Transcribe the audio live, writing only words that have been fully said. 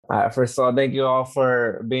First of all, thank you all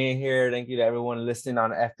for being here. Thank you to everyone listening on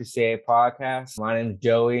the FPCA podcast. My name is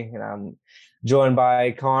Joey, and I'm joined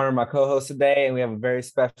by Connor, my co-host today, and we have a very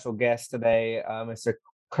special guest today, Mr.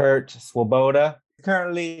 Kurt Swoboda.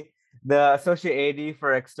 Currently the Associate AD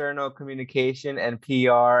for External Communication and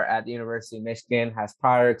PR at the University of Michigan, has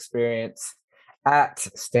prior experience at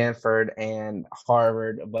Stanford and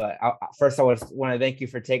Harvard. But first, I want to thank you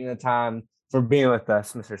for taking the time for being with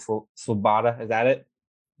us, Mr. Swoboda. Is that it?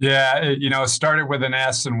 Yeah, it started with an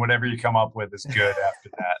S, and whatever you come up with is good after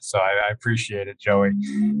that. So I appreciate it, Joey.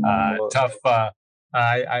 Well, Tough.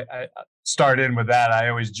 I start in with that. I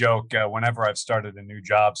always joke whenever I've started a new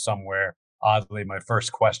job somewhere. Oddly, my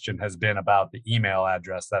first question has been about the email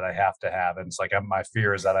address that I have to have, and it's like my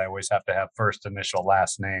fear is that I always have to have first initial,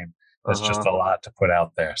 last name. That's just uh-huh. a lot to put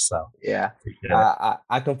out there. So Yeah. appreciate it.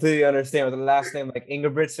 I completely understand with the last name like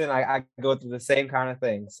Ingebrigtsen. I go through the same kind of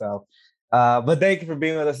thing. So, but thank you for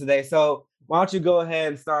being with us today. So, why don't you go ahead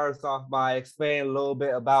and start us off by explaining a little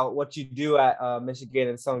bit about what you do at Michigan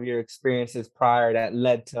and some of your experiences prior that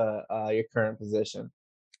led to your current position?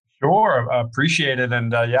 Sure, appreciate it,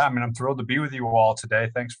 and yeah, I mean, I'm thrilled to be with you all today.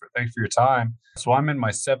 Thanks for your time. So I'm in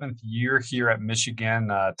my seventh year here at Michigan.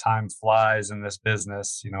 Time flies in this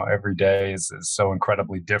business. Every day is so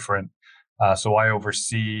incredibly different. So I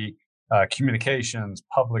oversee communications,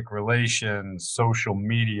 public relations, social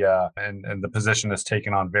media, and the position has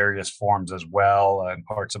taken on various forms as well. In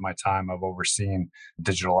parts of my time, I've overseen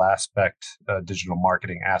digital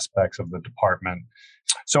marketing aspects of the department.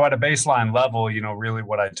 So at a baseline level, really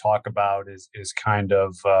what I talk about is kind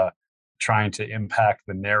of trying to impact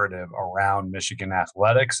the narrative around Michigan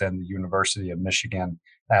athletics and the University of Michigan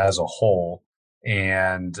as a whole.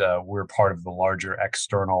 And we're part of the larger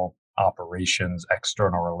external operations,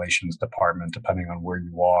 external relations department, depending on where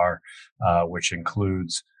you are, which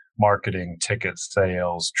includes marketing, ticket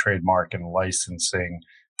sales, trademark and licensing,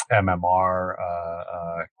 MMR,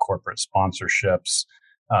 corporate sponsorships,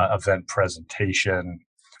 event presentation,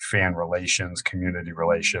 fan relations, community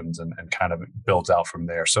relations, and kind of builds out from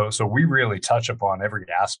there. So we really touch upon every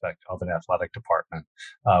aspect of an athletic department,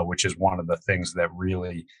 which is one of the things that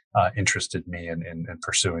really interested me in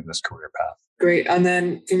pursuing this career path. Great. And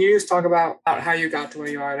then can you just talk about how you got to where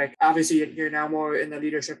you are? Like, obviously, you're now more in the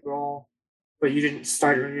leadership role, but you didn't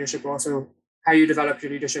start in a leadership role. So how you developed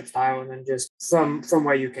your leadership style and then just from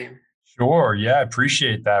where you came. Sure. Yeah, I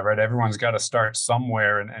appreciate that. Right. Everyone's got to start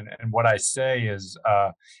somewhere. And what I say is,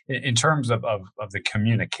 in terms of the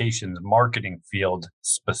communications marketing field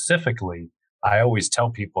specifically, I always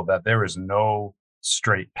tell people that there is no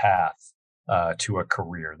straight path to a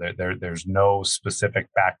career. There's no specific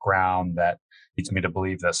background that leads me to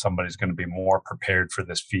believe that somebody's going to be more prepared for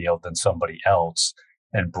this field than somebody else.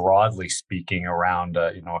 And broadly speaking, around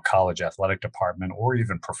a college athletic department or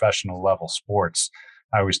even professional level sports,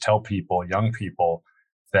 I always tell people, young people,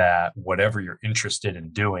 that whatever you're interested in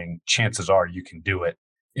doing, chances are you can do it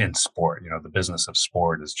in sport. The business of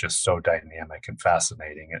sport is just so dynamic and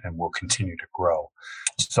fascinating and will continue to grow.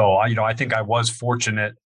 So, I think I was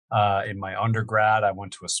fortunate in my undergrad. I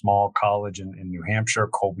went to a small college in New Hampshire,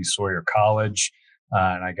 Colby Sawyer College,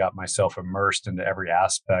 and I got myself immersed into every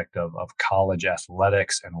aspect of college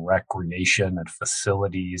athletics and recreation and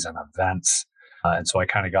facilities and events. And so I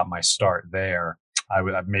kind of got my start there.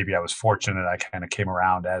 Maybe I was fortunate. I kind of came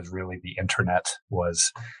around as really the internet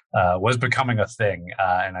was becoming a thing,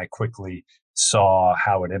 and I quickly saw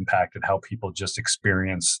how it impacted how people just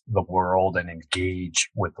experience the world and engage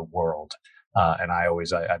with the world. And I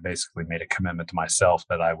basically made a commitment to myself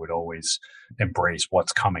that I would always embrace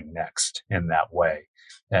what's coming next in that way.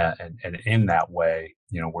 And in that way,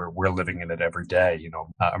 we're living in it every day.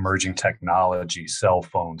 Emerging technology, cell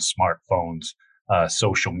phones, smartphones,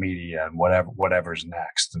 social media, and whatever's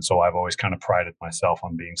next. And so I've always kind of prided myself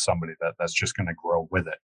on being somebody that's just going to grow with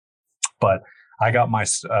it. But I got my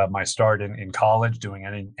start in college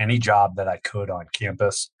doing any job that I could on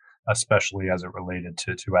campus, especially as it related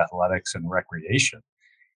to athletics and recreation.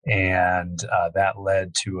 And that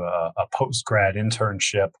led to a post-grad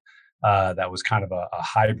internship that was kind of a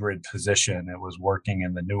hybrid position. It was working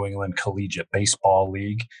in the New England Collegiate Baseball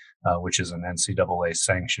League, which is an NCAA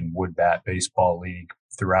sanctioned wood bat baseball league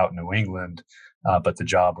throughout New England. But the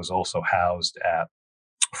job was also housed at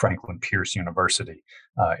Franklin Pierce University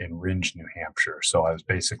in Rindge, New Hampshire. So I was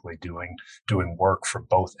basically doing work for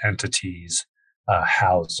both entities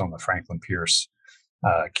housed on the Franklin Pierce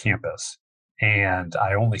campus. And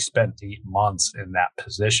I only spent 8 months in that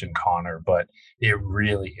position, Connor, but it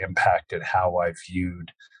really impacted how I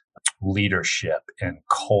viewed leadership and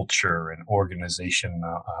culture and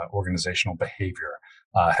organizational behavior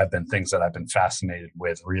have been things that I've been fascinated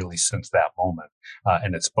with really since that moment.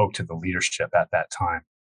 And it spoke to the leadership at that time.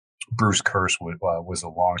 Bruce Kurse was a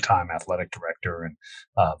longtime athletic director and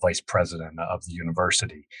vice president of the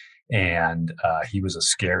university. And he was a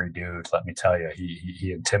scary dude, let me tell you.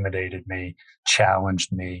 He intimidated me,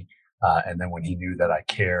 challenged me. And then when he knew that I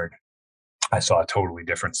cared, I saw a totally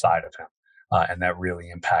different side of him. And that really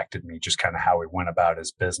impacted me, just kind of how he went about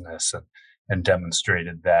his business and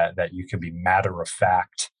demonstrated that you can be matter of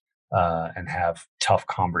fact and have tough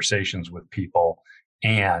conversations with people.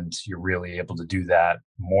 And you're really able to do that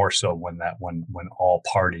more so when all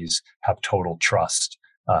parties have total trust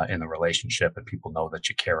in the relationship and people know that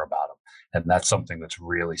you care about them. And that's something that's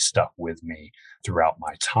really stuck with me throughout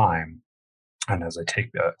my time. And as I take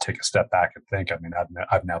a step back and think, I mean,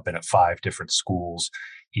 I've now been at 5 different schools,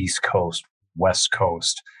 East Coast, West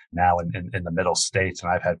Coast, now in the Middle States,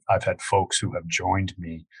 and I've had folks who have joined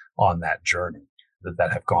me on that journey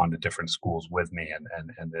that have gone to different schools with me,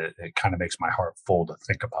 and it kind of makes my heart full to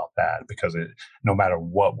think about that, because no matter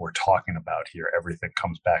what we're talking about here, everything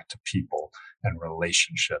comes back to people and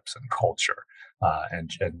relationships and culture,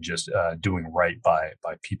 and just doing right by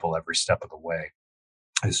people every step of the way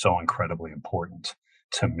is so incredibly important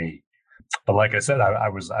to me. But like I said, I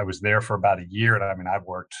was there for about a year, and I mean, I've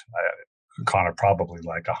worked, Connor, probably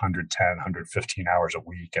like 110, 115 hours a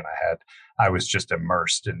week. And I was just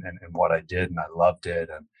immersed in what I did, and I loved it.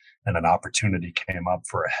 And an opportunity came up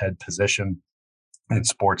for a head position in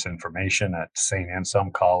sports information at St.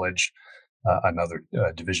 Anselm College, another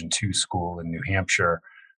Division II school in New Hampshire.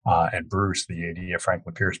 And Bruce, the AD of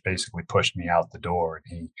Franklin Pierce, basically pushed me out the door.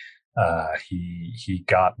 And he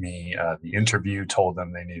got me the interview, told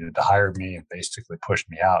them they needed to hire me, and basically pushed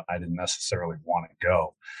me out. I didn't necessarily want to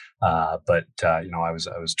go, but I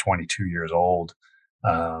was 22 years old,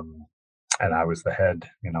 and I was the head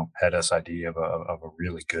SID of a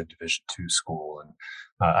really good Division II school, and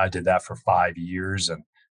I did that for 5 years. And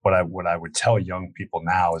what I would tell young people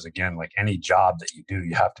now is, again, like any job that you do,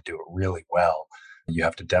 you have to do it really well. You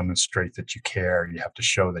have to demonstrate that you care. You have to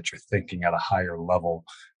show that you're thinking at a higher level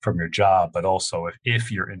from your job. But also,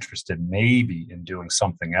 if you're interested maybe in doing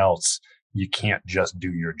something else, you can't just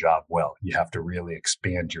do your job well. You have to really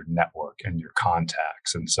expand your network and your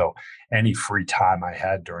contacts. And so any free time I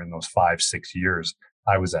had during those 5-6 years,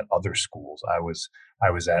 I was at other schools. I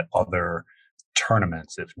was at other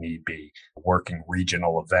tournaments if need be, working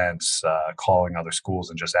regional events, calling other schools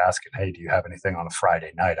and just asking, hey, do you have anything on a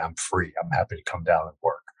Friday night? I'm free. I'm happy to come down and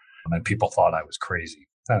work. And people thought I was crazy.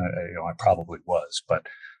 And, I probably was, but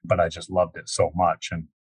I just loved it so much. And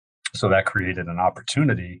so that created an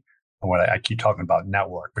opportunity. And what I keep talking about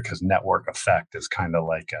network, because network effect is kind of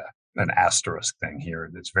like an asterisk thing here.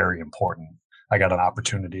 It's very important. I got an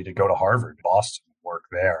opportunity to go to Harvard, Boston, work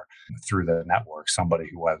there through the network. Somebody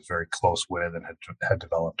who I was very close with and had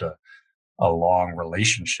developed a long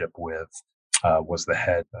relationship with was the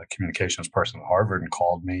head communications person at Harvard, and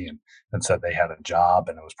called me and said they had a job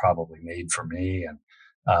and it was probably made for me. And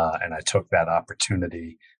I took that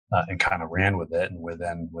opportunity and kind of ran with it. And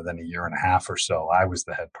within a year and a half or so, I was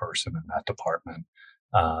the head person in that department.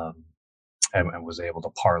 And was able to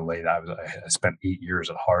parlay that. I spent 8 years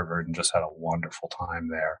at Harvard and just had a wonderful time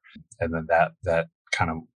there. And then that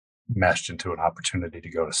kind of meshed into an opportunity to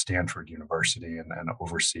go to Stanford University and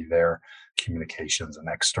oversee their communications and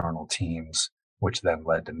external teams, which then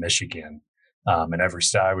led to Michigan. And I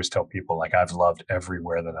always tell people, like, I've loved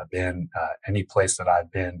everywhere that I've been, any place that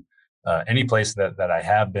I've been, any place that I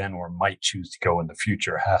have been or might choose to go in the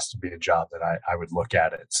future has to be a job that I would look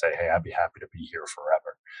at it and say, hey, I'd be happy to be here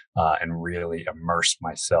forever. And really immerse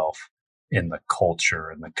myself in the culture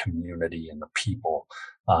and the community and the people.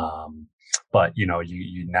 But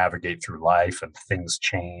you navigate through life and things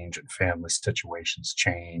change and family situations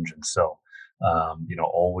change. And so,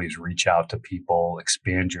 always reach out to people,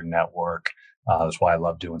 expand your network. That's why I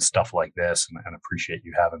love doing stuff like this, and appreciate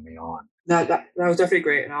you having me on. No, that was definitely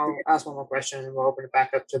great. And I'll ask one more question and we'll open it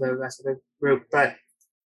back up to the rest of the group. But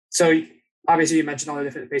so obviously you mentioned all the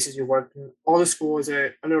different places you worked. And all the schools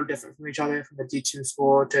are a little different from each other, from the D2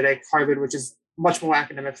 school to like Harvard, which is much more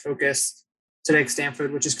academic focused, to like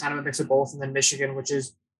Stanford, which is kind of a mix of both. And then Michigan, which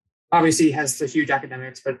is obviously has the huge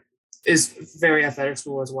academics, but is very athletic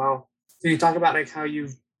school as well. Can you talk about like how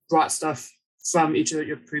you've brought stuff from each of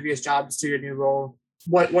your previous jobs to your new role?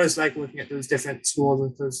 What is like looking at those different schools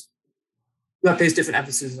with those that place different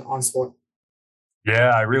emphasis on sport?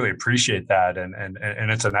 Yeah, I really appreciate that, and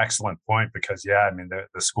it's an excellent point, because I mean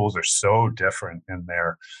the schools are so different in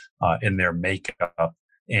their makeup.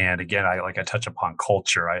 And again, I touch upon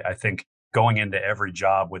culture. I think going into every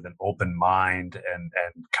job with an open mind and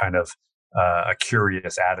kind of a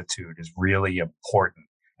curious attitude is really important.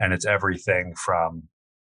 And it's everything from,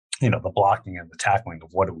 the blocking and the tackling of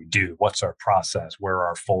what do we do? What's our process? Where are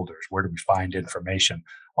our folders? Where do we find information?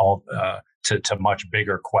 All to much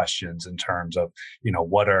bigger questions in terms of,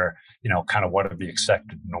 what are, what are the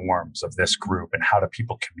accepted norms of this group, and how do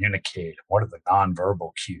people communicate? What are the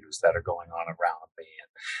nonverbal cues that are going on around me? And,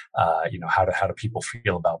 how do people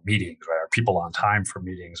feel about meetings? Right? Are people on time for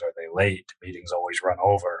meetings? Are they late? Do meetings always run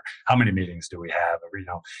over? How many meetings do we have?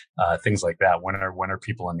 Things like that. When are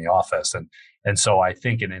people in the office? And so I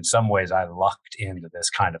think in some ways I lucked into this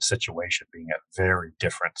kind of situation, being at very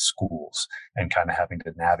different schools and kind of having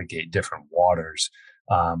to navigate different waters.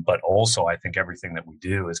 But also I think everything that we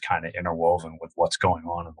do is kind of interwoven with what's going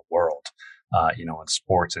on in the world, in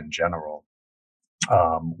sports in general.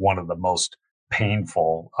 One of the most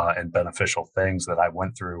painful and beneficial things that I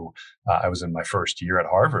went through, I was in my first year at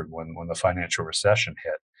Harvard when the financial recession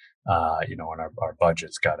hit. And our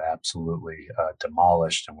budgets got absolutely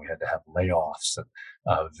demolished, and we had to have layoffs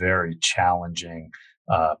and very challenging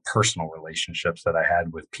personal relationships that I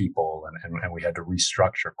had with people, and we had to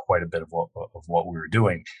restructure quite a bit of what we were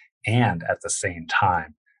doing. And at the same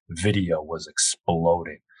time, video was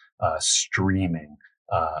exploding, streaming.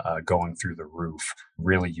 Going through the roof,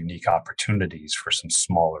 really unique opportunities for some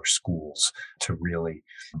smaller schools to really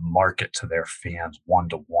market to their fans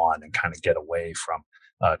one-to-one and kind of get away from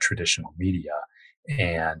traditional media.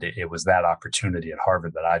 And it was that opportunity at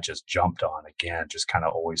Harvard that I just jumped on again, just kind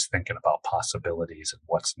of always thinking about possibilities and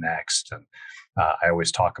what's next. And I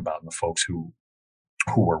always talk about the folks who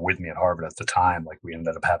were with me at Harvard at the time, like we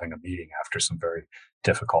ended up having a meeting after some very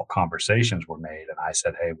difficult conversations were made. And I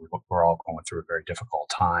said, hey, we're all going through a very difficult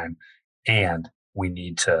time, and we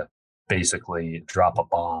need to basically drop a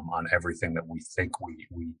bomb on everything that we think we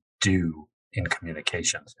do in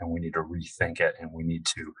communications. And we need to rethink it, and we need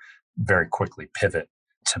to very quickly pivot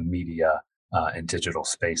to media and digital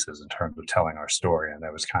spaces in terms of telling our story. And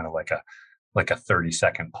there was kind of like a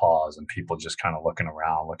 30-second pause, and people just kind of looking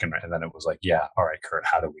around, and then it was like, yeah, all right, Kurt,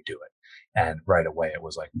 how do we do it? And right away it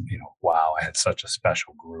was like, wow, I had such a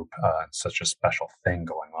special group, such a special thing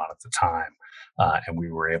going on at the time. And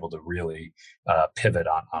we were able to really pivot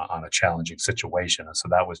on a challenging situation. And so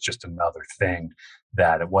that was just another thing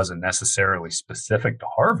that it wasn't necessarily specific to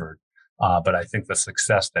Harvard, but I think the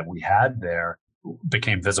success that we had there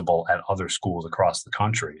became visible at other schools across the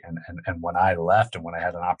country. And when I left, and when I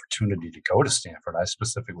had an opportunity to go to Stanford, I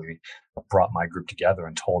specifically brought my group together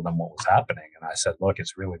and told them what was happening. And I said, look,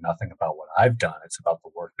 it's really nothing about what I've done. It's about the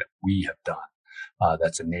work that we have done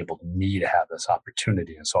that's enabled me to have this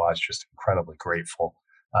opportunity. And so I was just incredibly grateful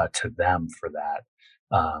to them for that.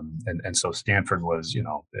 And so Stanford was,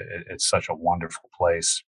 it's such a wonderful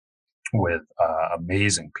place with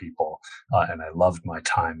amazing people. And I loved my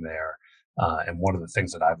time there. And one of the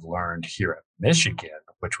things that I've learned here at Michigan,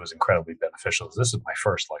 which was incredibly beneficial, is this is my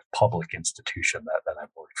first public institution that I've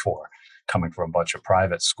worked for, coming from a bunch of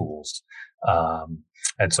private schools.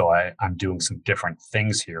 And so I'm doing some different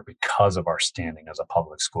things here because of our standing as a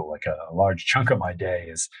public school. Like a large chunk of my day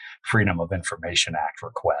is Freedom of Information Act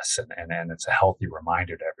requests. And it's a healthy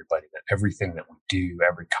reminder to everybody that everything that we do,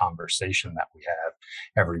 every conversation that we have,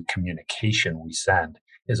 every communication we send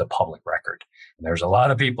is a public record. And there's a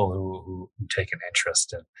lot of people who take an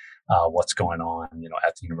interest in what's going on,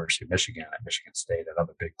 at the University of Michigan, at Michigan State, at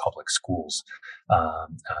other big public schools.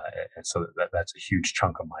 And so that's a huge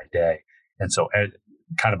chunk of my day. And so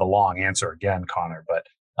kind of a long answer again, Connor, but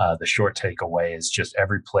the short takeaway is just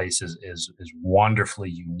every place is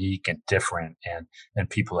wonderfully unique and different. And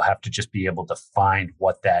people have to just be able to find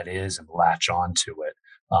what that is and latch onto it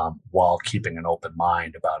while keeping an open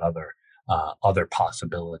mind about other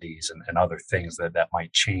possibilities and other things that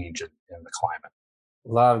might change in the climate.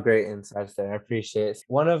 A lot of great insights there. I appreciate it.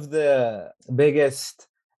 One of the biggest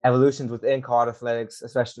evolutions within college athletics,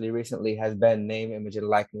 especially recently, has been name, image, and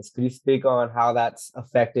likeness. Could you speak on how that's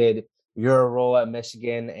affected your role at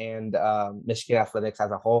Michigan and Michigan athletics as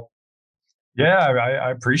a whole? Yeah, I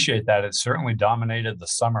appreciate that. It certainly dominated the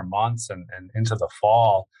summer months and into the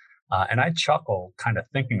fall. And I chuckle kind of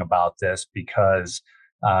thinking about this because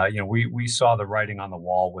we saw the writing on the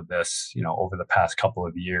wall with this, over the past couple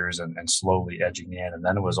of years and slowly edging in. And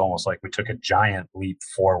then it was almost like we took a giant leap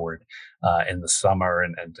forward in the summer,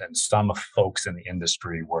 and some folks in the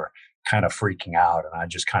industry were kind of freaking out. And I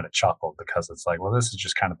just kind of chuckled because it's like, well, this is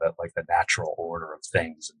just kind of the natural order of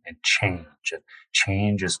things, and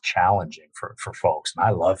change is challenging for folks. And I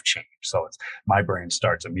love change. So my brain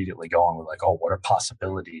starts immediately going with oh, what are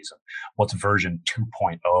possibilities, and what's version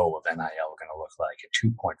 2.0 of NIL going to look like,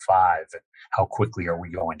 and 2.5, and how quickly are we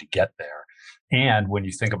going to get there? And when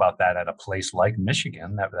you think about that at a place like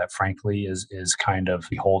Michigan, that frankly is kind of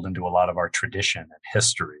beholden to a lot of our tradition and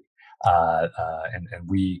history. And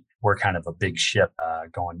we're kind of a big ship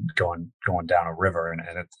going down a river, and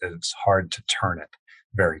it's hard to turn it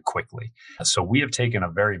very quickly. So we have taken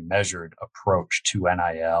a very measured approach to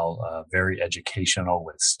NIL, very educational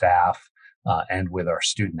with staff and with our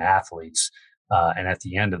student athletes. And at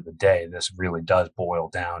the end of the day, this really does boil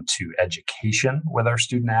down to education with our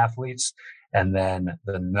student athletes. And then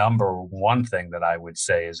the number one thing that I would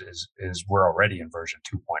say is we're already in version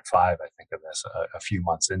 2.5, I think, of this a few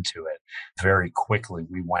months into it. Very quickly,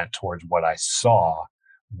 we went towards what I saw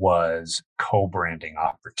was co-branding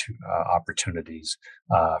opportunities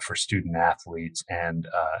for student athletes and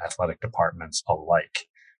athletic departments alike.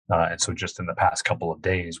 And so just in the past couple of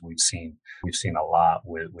days, we've seen a lot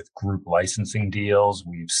with group licensing deals.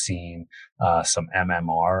 We've seen some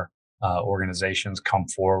MMR organizations come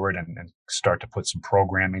forward and start to put some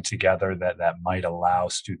programming together that might allow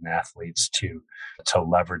student athletes to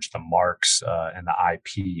leverage the marks and the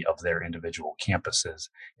IP of their individual campuses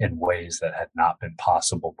in ways that had not been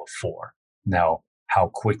possible before. Now, how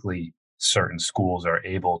quickly certain schools are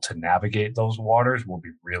able to navigate those waters will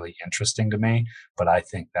be really interesting to me, but I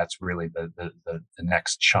think that's really the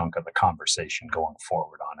next chunk of the conversation going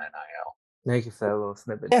forward on NIL. Thank you for that little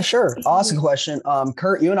snippet. Yeah, sure. Awesome question.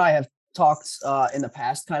 Kurt, you and I have talked in the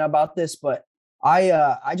past kind of about this, but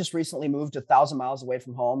I just recently moved 1,000 miles away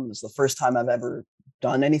from home. It's the first time I've ever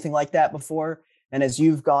done anything like that before. And as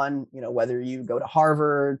you've gone, whether you go to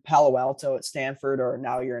Harvard, Palo Alto, at Stanford, or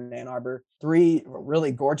now you're in Ann Arbor, 3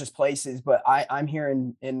 really gorgeous places. But I'm here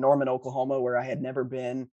in Norman, Oklahoma, where I had never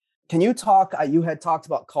been. Can you talk, you had talked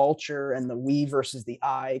about culture and the we versus the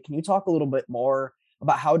I. Can you talk a little bit more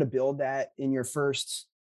about how to build that in your first,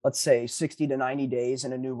 let's say, 60 to 90 days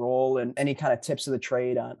in a new role, and any kind of tips of the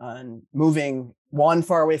trade on moving, 1,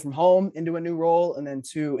 far away from home into a new role, and then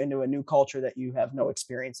 2, into a new culture that you have no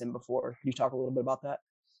experience in before? Can you talk a little bit about that?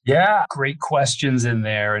 Yeah, great questions in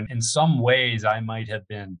there. And in some ways, I might have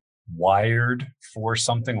been wired for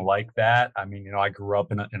something like that. I mean, I grew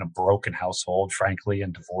up in a broken household, frankly,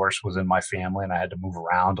 and divorce was in my family, and I had to move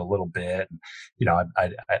around a little bit. And,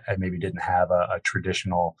 I maybe didn't have a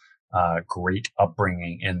traditional great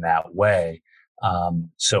upbringing in that way.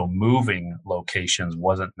 So moving locations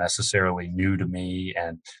wasn't necessarily new to me,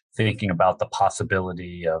 and thinking about the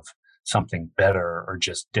possibility of something better or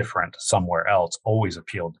just different somewhere else always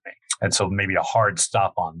appealed to me. And so maybe a hard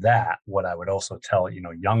stop on that. What I would also tell,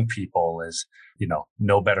 young people is,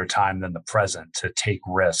 no better time than the present to take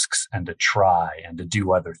risks and to try and to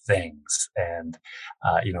do other things. And,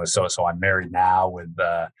 so I'm married now with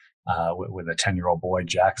a 10-year-old boy,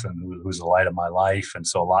 Jackson, who's the light of my life. And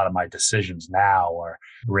so a lot of my decisions now are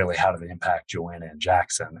really how do they impact Joanna and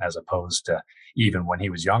Jackson, as opposed to even when he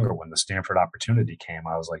was younger, when the Stanford opportunity came,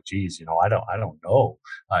 I was like, geez, I don't know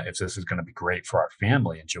if this is going to be great for our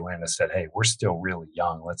family. And Joanna said, hey, we're still really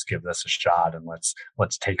young. Let's give this a shot and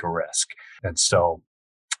let's take a risk. And so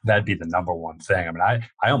that'd be the number one thing. I mean,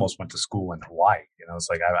 I almost went to school in Hawaii. It's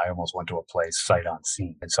like I almost went to a place sight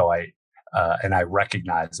unseen. And so I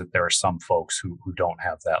recognize that there are some folks who don't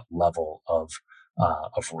have that level of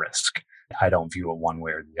risk. I don't view it one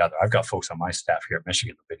way or the other. I've got folks on my staff here at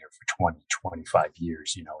Michigan who've been here for 20, 25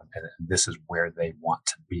 years, and this is where they want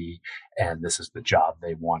to be, and this is the job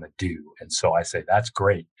they want to do. And so I say, that's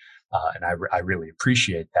great. And I really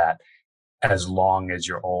appreciate that, as long as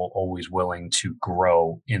you're always willing to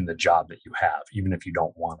grow in the job that you have, even if you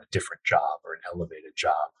don't want a different job or an elevated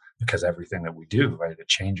job. Because everything that we do, right, it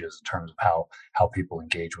changes in terms of how people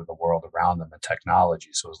engage with the world around them and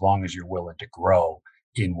technology. So as long as you're willing to grow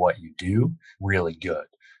in what you do, really good.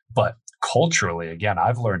 But culturally, again,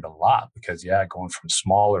 I've learned a lot because, going from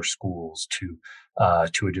smaller schools to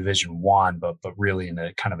a Division I, but really in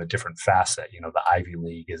a kind of a different facet. The Ivy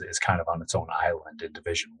League is kind of on its own island in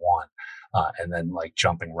Division I, and then like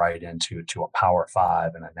jumping right into a Power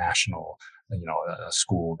 5 and a national, a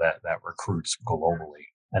school that recruits globally.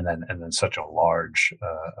 And then such a large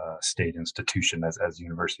state institution as the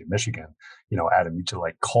University of Michigan, Adam,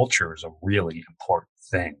 culture is a really important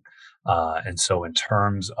thing. And so in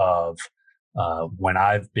terms of when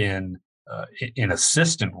I've been in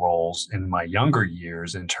assistant roles in my younger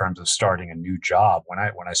years, in terms of starting a new job, when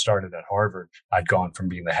I started at Harvard, I'd gone from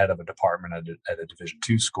being the head of a department at a Division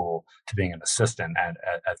II school to being an assistant at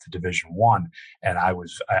the Division I. And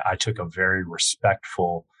I took a very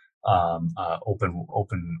respectful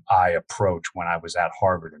open eye approach when I was at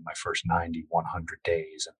Harvard in my first 90, 100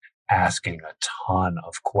 days, and asking a ton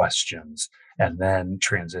of questions, and then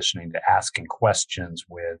transitioning to asking questions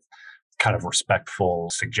with kind of respectful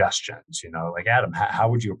suggestions, like, Adam, how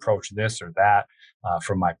would you approach this or that?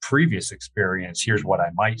 From my previous experience, here's what I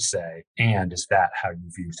might say. And is that how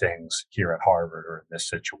you view things here at Harvard or in this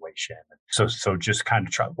situation? So just kind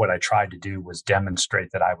of what I tried to do was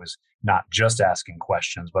demonstrate that I was not just asking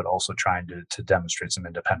questions, but also trying to demonstrate some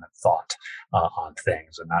independent thought on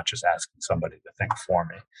things and not just asking somebody to think for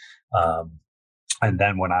me. And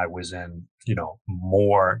then when I was in,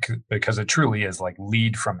 more, because it truly is like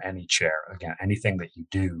lead from any chair. Again, anything that you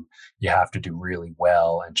do, you have to do really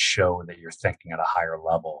well and show that you're thinking at a higher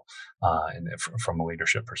level from a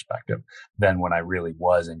leadership perspective. Then when I really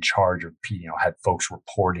was in charge of, had folks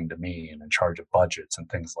reporting to me and in charge of budgets and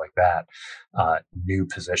things like that, new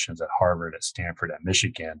positions at Harvard, at Stanford, at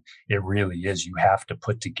Michigan, it really is, you have to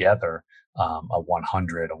put together a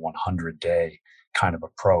 100 day kind of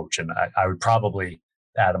approach. And I would probably,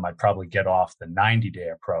 Adam, I'd probably get off the 90-day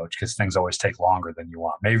approach because things always take longer than you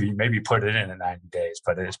want. Maybe put it in 90 days,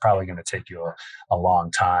 but it's probably going to take you a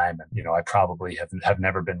long time. And, I probably have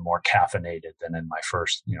never been more caffeinated than in my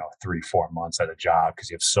first, 3-4 months at a job, because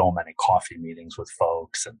you have so many coffee meetings with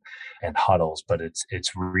folks and huddles. But it's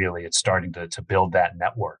starting to build that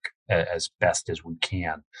network as best as we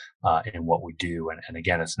can in what we do. And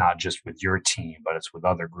again, it's not just with your team, but it's with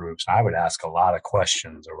other groups. And I would ask a lot of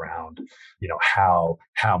questions around,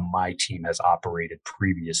 how my team has operated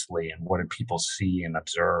previously, and what do people see and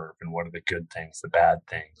observe, and what are the good things, the bad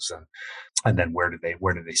things, and then where do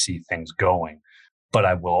they see things going. But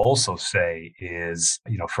I will also say is,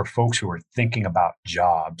 for folks who are thinking about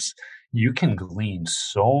jobs, you can glean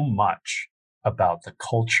so much about the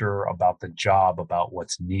culture, about the job, about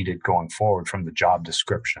what's needed going forward from the job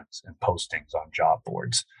descriptions and postings on job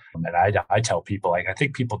boards. And I tell people, I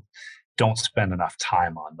think people don't spend enough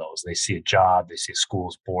time on those. They see a job, they see a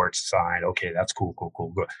school sports sign. Okay, that's cool,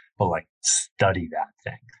 good. But study that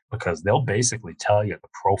thing, because they'll basically tell you the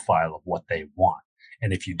profile of what they want.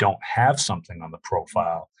 And if you don't have something on the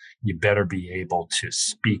profile, you better be able to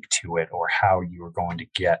speak to it, or how you are going to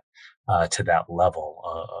get to that level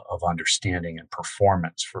of understanding and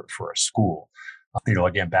performance for a school.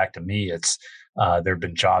 Again, back to me, it's there have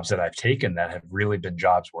been jobs that I've taken that have really been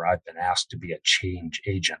jobs where I've been asked to be a change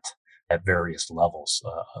agent at various levels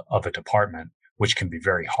of a department, which can be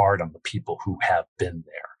very hard on the people who have been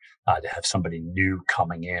there. To have somebody new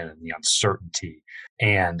coming in and the uncertainty.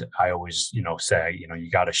 And I always, say, you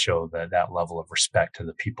got to show that level of respect to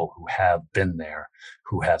the people who have been there,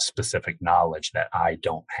 who have specific knowledge that I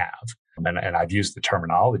don't have. And I've used the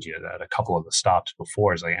terminology at a couple of the stops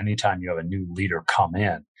before. Is like, anytime you have a new leader come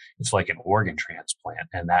in, it's like an organ transplant,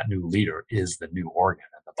 and that new leader is the new organ,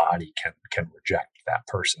 and the body can reject that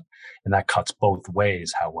person. And that cuts both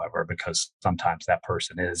ways, however, because sometimes that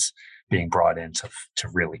person is being brought in to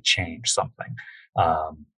really change something.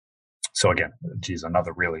 So again, geez,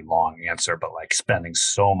 another really long answer, but spending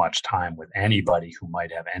so much time with anybody who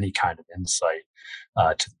might have any kind of insight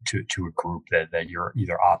to a group that you're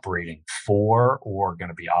either operating for or going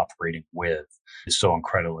to be operating with is so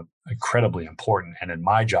incredibly important. And in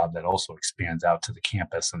my job, that also expands out to the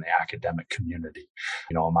campus and the academic community.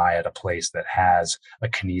 Am I at a place that has a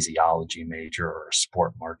kinesiology major, or a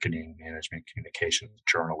sport marketing, management, communications,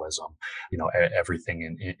 journalism,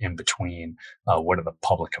 everything in between? What are the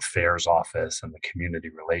public affairs office and the community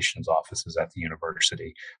relations offices at the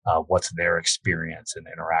university? What's their experience and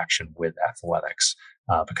interaction with athletics?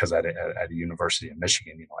 Because at a University of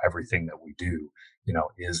Michigan, everything that we do,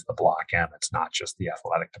 is the Block M. It's not just the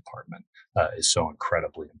athletic department. Is so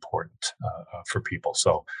incredibly important for people.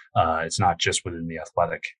 So it's not just within the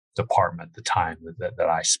athletic department, the time that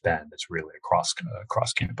I spend. It's really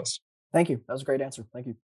across campus. Thank you. That was a great answer. Thank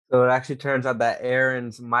you. So it actually turns out that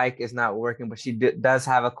Erin's mic is not working, but she does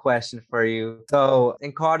have a question for you. So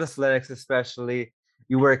in college athletics, especially,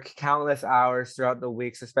 you work countless hours throughout the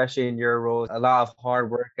weeks, especially in your roles. A lot of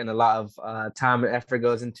hard work and a lot of time and effort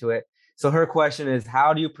goes into it. So her question is,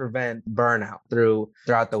 how do you prevent burnout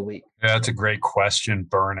throughout the week? Yeah, that's a great question,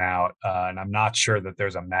 burnout. And I'm not sure that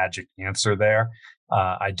there's a magic answer there.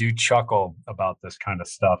 I do chuckle about this kind of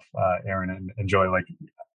stuff, Erin, and Joy.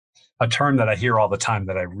 A term that I hear all the time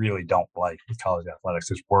that I really don't like with college athletics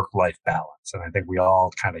is work-life balance. And I think we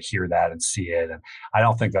all kind of hear that and see it. And I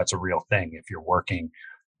don't think that's a real thing if you're working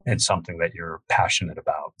in something that you're passionate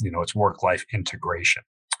about. It's work-life integration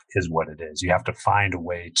is what it is. You have to find a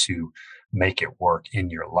way to make it work in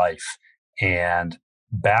your life. And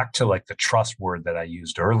back to the trust word that I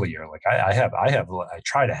used earlier, I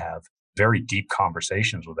try to have very deep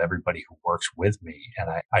conversations with everybody who works with me. And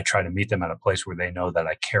I try to meet them at a place where they know that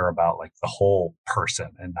I care about the whole person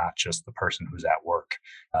and not just the person who's at work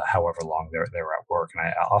work, however long they're at work.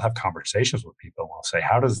 And I'll have conversations with people and I'll say,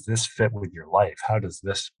 how does this fit with your life? How does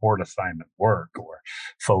this sport assignment work? Or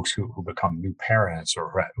folks who become new parents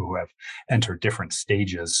or who have entered different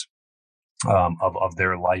stages of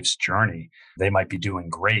their life's journey, they might be doing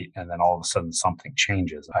great. And then all of a sudden something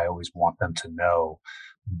changes. I always want them to know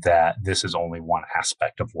that this is only one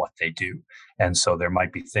aspect of what they do. And so there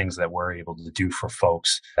might be things that we're able to do for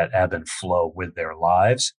folks that ebb and flow with their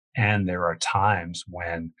lives. And there are times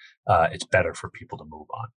when it's better for people to move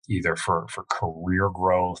on, either for career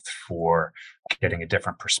growth, for getting a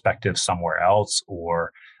different perspective somewhere else,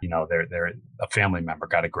 or, they're a family member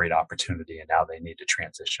got a great opportunity and now they need to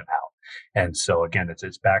transition out. And so again,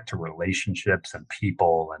 it's back to relationships and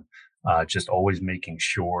people, and just always making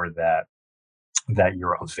sure that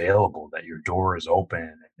you're available, that your door is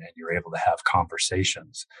open, and you're able to have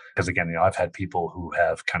conversations. Because again, I've had people who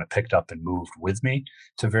have kind of picked up and moved with me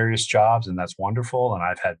to various jobs, and that's wonderful. And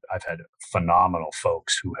I've had phenomenal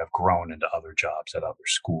folks who have grown into other jobs at other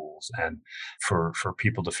schools. And for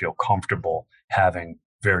people to feel comfortable having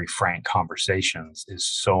very frank conversations is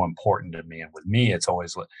so important to me. And with me, it's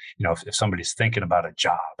always, if somebody's thinking about a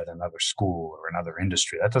job at another school or another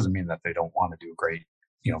industry, that doesn't mean that they don't want to do great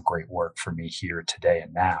work for me here today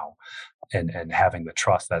and now, and having the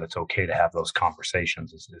trust that it's okay to have those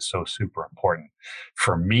conversations is so super important.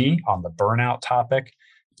 For me, on the burnout topic,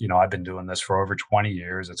 I've been doing this for over 20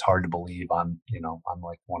 years. It's hard to believe I'm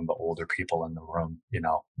like one of the older people in the room,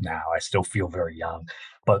 now. I still feel very young,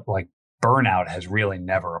 but like burnout has really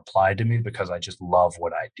never applied to me because I just love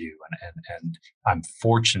what I do. And I'm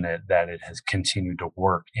fortunate that it has continued to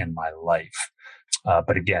work in my life.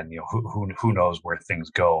 But again, who knows where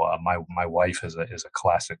things go? My wife is a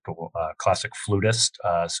classic flutist,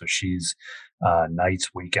 so she's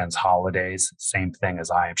nights, weekends, holidays, same thing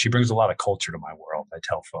as I am. She brings a lot of culture to my world. I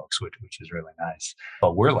tell folks, which is really nice.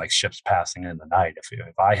 But we're like ships passing in the night.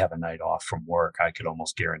 If I have a night off from work, I could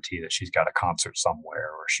almost guarantee that she's got a concert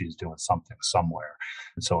somewhere or she's doing something somewhere.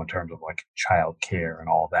 And so in terms of like childcare and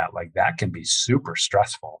all that, like that can be super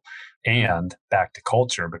stressful. And back to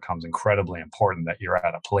culture becomes incredibly important that you're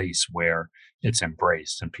at a place where it's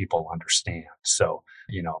embraced and people understand. So,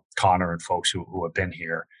 Connor and folks who have been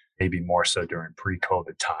here, maybe more so during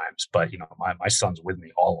pre-COVID times, but my son's with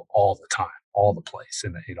me all the time, all the place.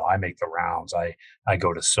 And I make the rounds. I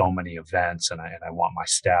go to so many events, and I want my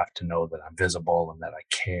staff to know that I'm visible and that I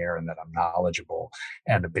care and that I'm knowledgeable.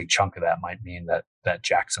 And a big chunk of that might mean that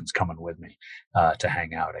Jackson's coming with me to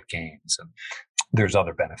hang out at games. And there's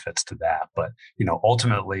other benefits to that, but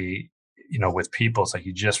ultimately, with people, it's like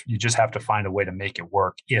you just have to find a way to make it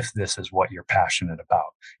work if this is what you're passionate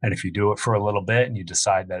about. And if you do it for a little bit and you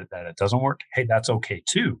decide that it doesn't work, hey, that's okay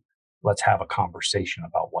too. Let's have a conversation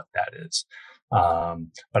about what that is.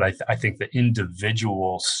 But I think the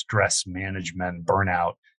individual stress management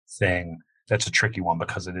burnout thing, that's a tricky one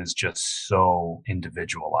because it is just so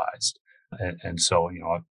individualized. And so,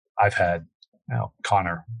 I've had,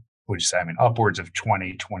 Connor, would you say, upwards of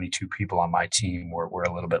 20, 22 people on my team. We're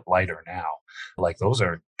a little bit lighter now. Like those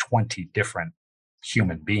are 20 different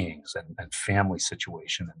human beings and family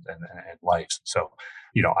situations and lives. So,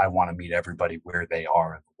 I want to meet everybody where they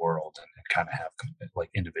are in the world and kind of have like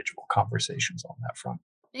individual conversations on that front.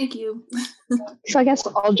 Thank you. So I guess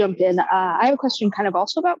I'll jump in. I have a question kind of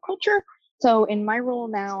also about culture. So in my role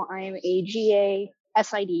now, I'm a GA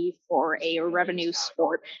SID for a revenue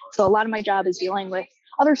sport. So a lot of my job is dealing with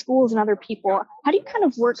other schools and other people. How do you kind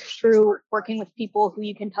of work through working with people who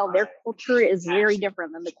you can tell their culture is very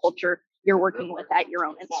different than the culture you're working with at your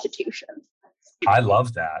own institution? I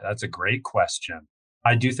love that. That's a great question.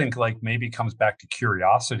 I do think like maybe it comes back to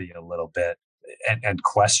curiosity a little bit and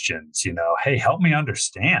questions, hey, help me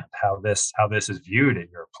understand how this is viewed at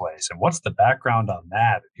your place. And what's the background on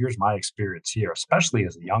that? Here's my experience here, especially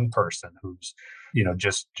as a young person who's,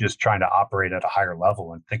 just trying to operate at a higher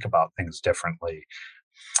level and think about things differently.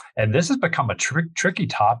 And this has become a tricky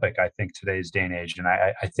topic, I think, today's day and age. And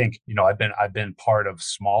I think, I've been part of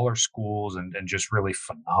smaller schools and just really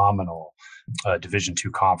phenomenal Division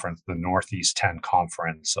II conference, the Northeast 10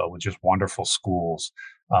 conference, with just wonderful schools.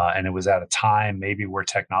 And it was at a time maybe where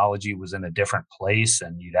technology was in a different place,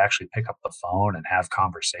 and you'd actually pick up the phone and have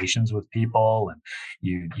conversations with people, and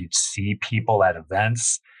you'd see people at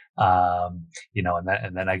events. And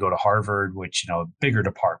then I go to Harvard, which, bigger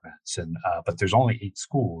departments, and but there's only 8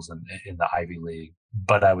 schools in the Ivy League.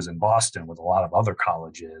 But I was in Boston with a lot of other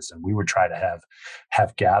colleges, and we would try to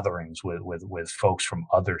have gatherings with folks from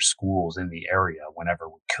other schools in the area whenever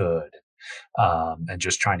we could, and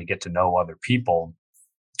just trying to get to know other people.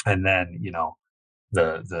 And then,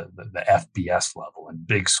 the FBS level and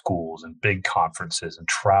big schools and big conferences, and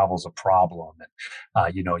travel's a problem.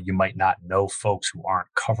 And, you might not know folks who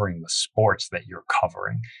aren't covering the sports that you're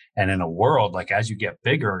covering. And in a world, like, as you get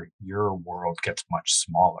bigger, your world gets much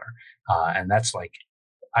smaller. And that's like,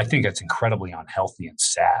 I think it's incredibly unhealthy and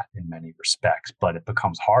sad in many respects, but it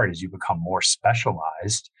becomes hard as you become more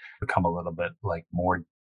specialized, become a little bit like more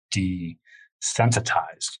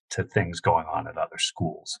desensitized to things going on at other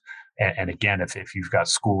schools. And again, if you've got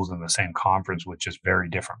schools in the same conference with just very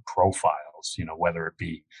different profiles, whether it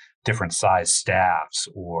be different size staffs,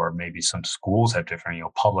 or maybe some schools have different,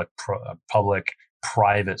 public,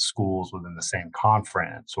 private schools within the same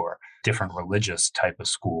conference, or different religious type of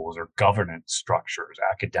schools, or governance structures,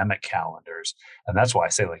 academic calendars. And that's why I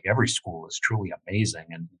say, like, every school is truly amazing,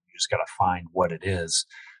 and you just got to find what it is.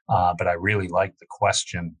 But I really like the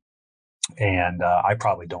question, and I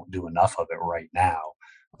probably don't do enough of it right now.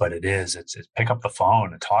 But it's pick up the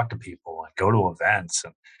phone and talk to people and go to events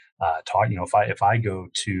and talk. If I go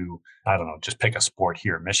to, I don't know, just pick a sport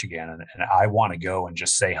here in Michigan, and I want to go and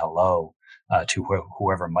just say hello to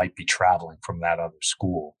whoever might be traveling from that other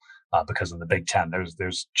school, because in the Big Ten,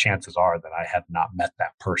 there's chances are that I have not met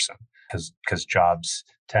that person, because jobs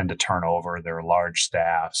tend to turn over. There are large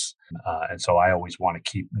staffs. And so I always want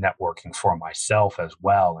to keep networking for myself as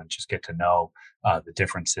well, and just get to know the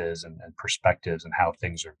differences and perspectives and how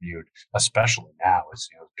things are viewed, especially now as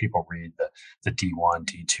people read the D1,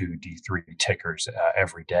 D2, D3 tickers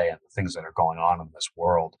every day, and the things that are going on in this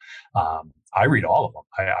world. I read all of them.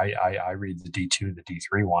 I read the D2, the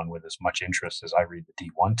D3 one with as much interest as I read the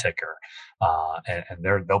D1 ticker. And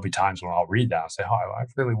there'll be times when I'll read that and say, oh, I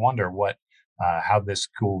really wonder how this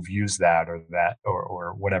school views that,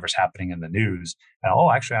 or whatever's happening in the news. And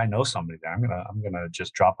actually, I know somebody there. I'm gonna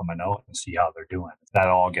just drop them a note and see how they're doing. That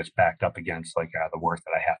all gets backed up against the work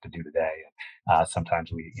that I have to do today. And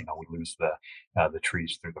sometimes we lose the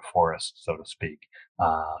trees through the forest, so to speak.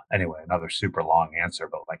 Anyway, another super long answer,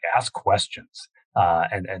 but ask questions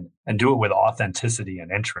and do it with authenticity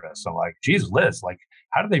and interest. So geez, Liz,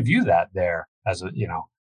 how do they view that there? As a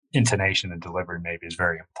intonation and delivery maybe is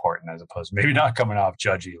very important, as opposed to maybe not coming off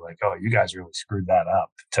judgy, oh, you guys really screwed that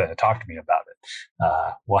up, to talk to me about it.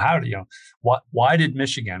 Well, how do why did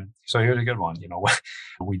Michigan? So here's a good one.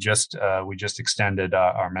 We just extended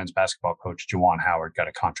our men's basketball coach, Juwan Howard, got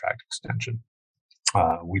a contract extension.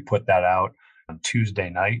 We put that out on Tuesday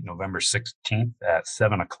night, November 16th at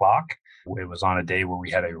 7:00. It was on a day where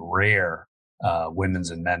we had a rare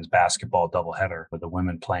women's and men's basketball doubleheader, with the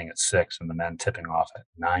women playing at 6 and the men tipping off at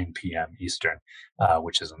 9 p.m. Eastern,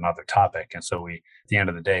 which is another topic. And so at the end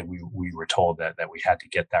of the day, we were told that we had to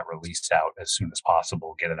get that release out as soon as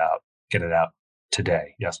possible, get it out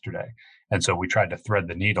yesterday. And so we tried to thread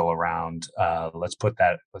the needle around, let's put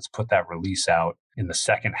that release out in the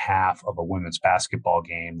second half of a women's basketball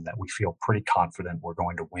game that we feel pretty confident we're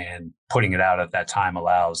going to win. Putting it out at that time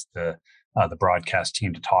allows the broadcast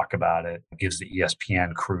team to talk about it. It gives the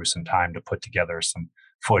ESPN crew some time to put together some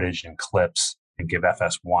footage and clips, and give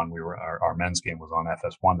FS1. Our men's game was on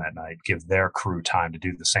FS1 that night. Give their crew time to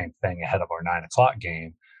do the same thing ahead of our 9:00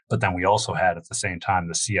 game. But then we also had, at the same time,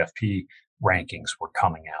 the CFP rankings were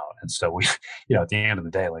coming out. And so we, at the end of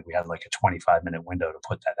the day, we had a 25-minute window to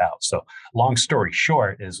put that out. So long story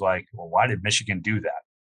short is well, why did Michigan do that?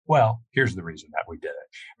 Well, here's the reason that we did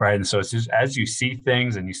it, right? And so it's just, as you see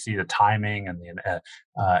things and you see the timing and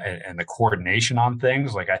the coordination on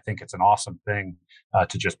things, I think it's an awesome thing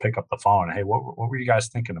to just pick up the phone. Hey, what were you guys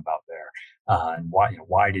thinking about there? And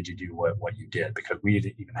why did you do what you did? Because we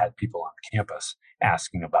even had people on campus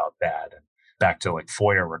asking about that. And back to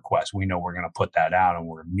FOIA requests, we know we're going to put that out, and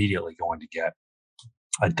we're immediately going to get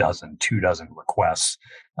a dozen, 24 requests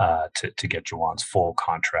to get Juwan's full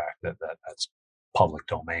contract. That's public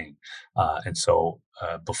domain. And so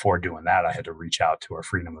before doing that, I had to reach out to our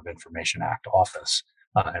Freedom of Information Act office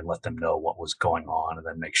and let them know what was going on, and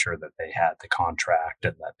then make sure that they had the contract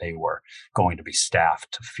and that they were going to be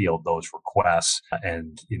staffed to field those requests.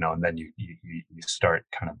 And then you start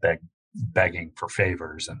kind of begging for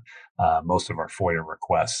favors. And most of our FOIA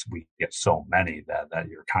requests, we get so many that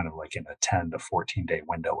you're kind of in a 10 to 14 day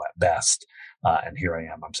window at best. And here I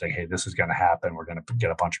am. I'm saying, hey, this is going to happen. We're going to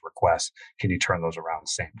get a bunch of requests. Can you turn those around the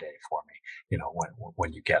same day for me?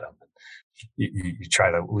 When you get them. And you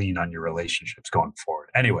try to lean on your relationships going forward.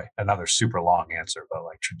 Anyway, another super long answer, but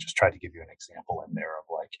just try to give you an example in there of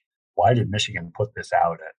why did Michigan put this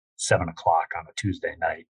out at 7:00 on a Tuesday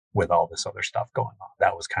night with all this other stuff going on?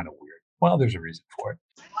 That was kind of weird. Well, there's a reason for it.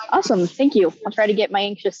 Awesome. Thank you. I'll try to get my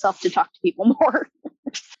anxious self to talk to people more.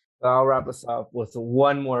 I'll wrap us up with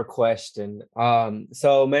one more question.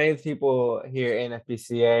 So many people here in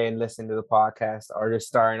FBCA and listening to the podcast are just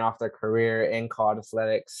starting off their career in college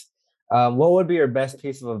athletics. What would be your best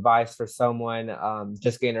piece of advice for someone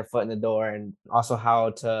just getting their foot in the door, and also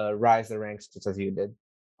how to rise the ranks just as you did?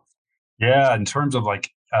 Yeah, in terms of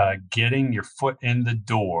like getting your foot in the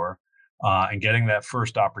door and getting that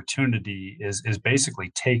first opportunity is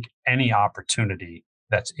basically take any opportunity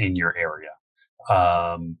that's in your area.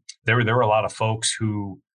 There were a lot of folks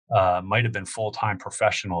who might have been full-time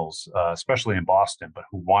professionals, especially in Boston, but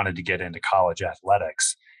who wanted to get into college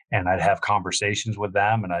athletics. And I'd have conversations with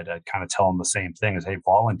them, and I'd kind of tell them the same thing: is, hey,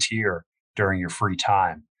 volunteer during your free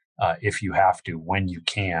time if you have to, when you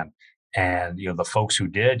can. And the folks who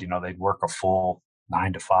did, they'd work a full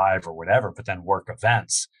 9 to 5 or whatever, but then work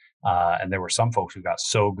events. And there were some folks who got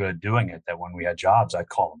so good doing it that when we had jobs, I'd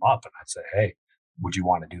call them up and I'd say, hey, would you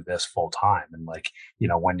want to do this full time? And like,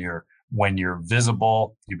 when you're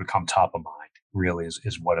visible, you become top of mind, really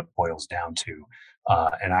is what it boils down to.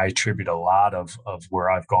 And I attribute a lot of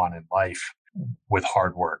where I've gone in life with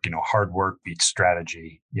hard work. Hard work beats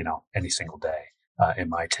strategy, any single day, in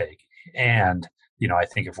my take. And I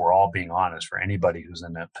think if we're all being honest, for anybody who's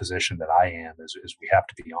in a position that I am, is we have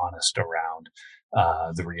to be honest around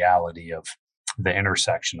the reality of the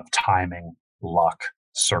intersection of timing, luck,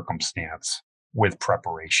 circumstance with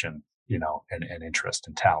preparation, and interest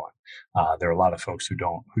and talent. There are a lot of folks who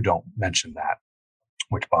don't mention that,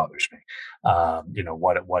 which bothers me.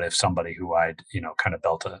 What if somebody who I'd kind of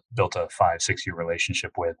built a 5-6 year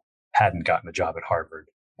relationship with hadn't gotten a job at Harvard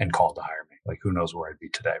and called to hire me? Like, who knows where I'd be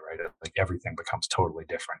today, right? Like, everything becomes totally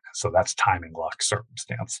different. So that's timing, luck,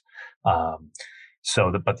 circumstance.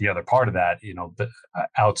 But the other part of that,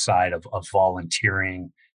 outside of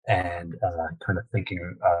volunteering and kind of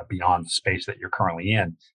thinking beyond the space that you're currently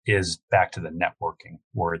in, is back to the networking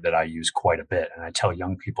word that I use quite a bit. And I tell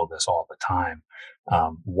young people this all the time.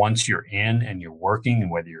 Once you're in and you're working, and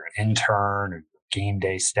whether you're an intern or game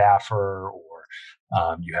day staffer, or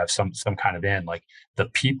you have some kind of like the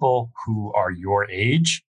people who are your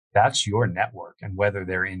age, that's your network. And whether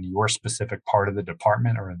they're in your specific part of the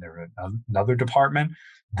department or in another department,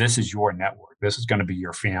 this is your network. This is going to be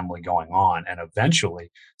your family going on. And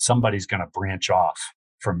eventually somebody's going to branch off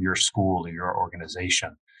from your school or your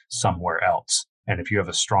organization somewhere else. And if you have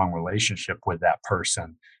a strong relationship with that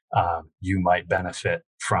person, you might benefit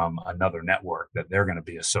from another network that they're going to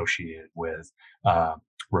be associated with.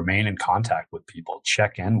 Remain in contact with people,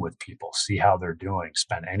 check in with people, see how they're doing,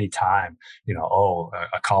 spend any time,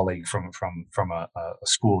 a colleague from a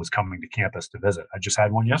school is coming to campus to visit. I just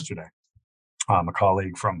had one yesterday. A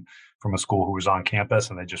colleague from a school who was on campus,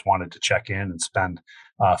 and they just wanted to check in and spend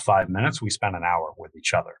 5 minutes. We spent an hour with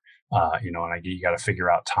each other. And you got to figure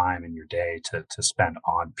out time in your day to spend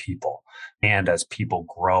on people. And as people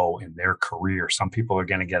grow in their career, some people are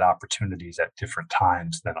going to get opportunities at different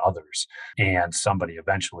times than others. And somebody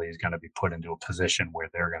eventually is going to be put into a position where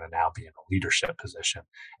they're going to now be in a leadership position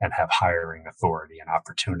and have hiring authority and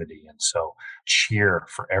opportunity. And so cheer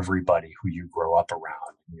for everybody who you grow up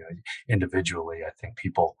around. Individually, I think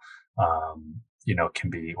people, can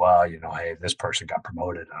be, hey, this person got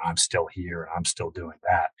promoted and I'm still here and I'm still doing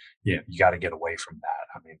that. You got to get away from that.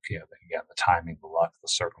 I mean, again, the timing, the luck, the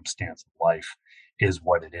circumstance of life is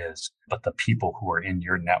what it is. But the people who are in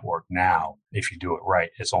your network now, if you do it right,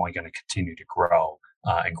 it's only going to continue to grow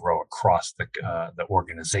and grow across the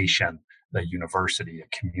organization, the university,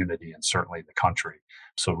 the community, and certainly the country.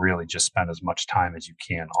 So really just spend as much time as you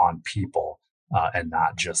can on people and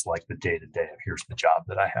not just like the day-to-day of here's the job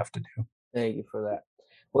that I have to do. Thank you for that.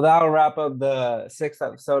 Well, that'll wrap up the 6th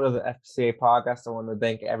episode of the FBCA podcast. I want to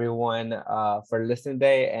thank everyone for listening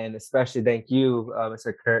today, and especially thank you,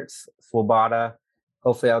 Mr. Kurt Swoboda.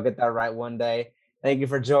 Hopefully I'll get that right one day. Thank you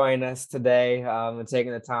for joining us today and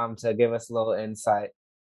taking the time to give us a little insight.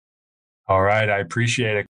 All right. I appreciate it.